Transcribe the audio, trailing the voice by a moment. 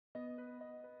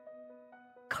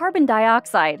Carbon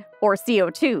dioxide, or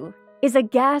CO2, is a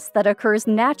gas that occurs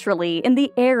naturally in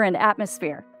the air and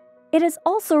atmosphere. It is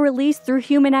also released through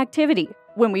human activity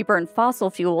when we burn fossil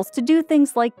fuels to do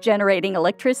things like generating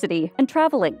electricity and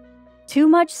traveling. Too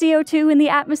much CO2 in the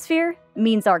atmosphere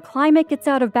means our climate gets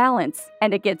out of balance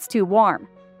and it gets too warm.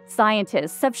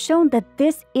 Scientists have shown that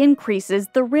this increases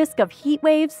the risk of heat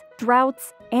waves,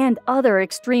 droughts, and other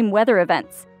extreme weather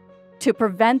events. To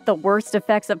prevent the worst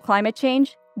effects of climate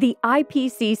change, the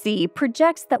IPCC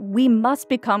projects that we must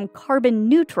become carbon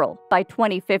neutral by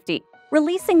 2050,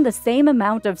 releasing the same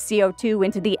amount of CO2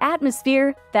 into the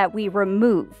atmosphere that we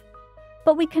remove.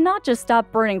 But we cannot just stop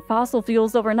burning fossil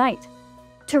fuels overnight.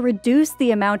 To reduce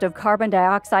the amount of carbon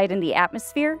dioxide in the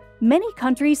atmosphere, many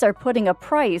countries are putting a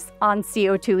price on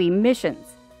CO2 emissions.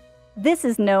 This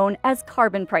is known as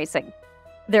carbon pricing.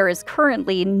 There is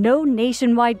currently no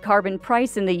nationwide carbon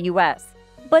price in the US,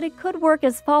 but it could work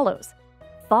as follows.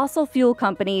 Fossil fuel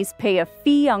companies pay a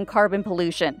fee on carbon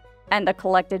pollution, and the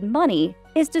collected money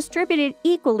is distributed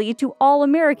equally to all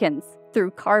Americans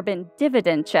through carbon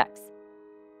dividend checks.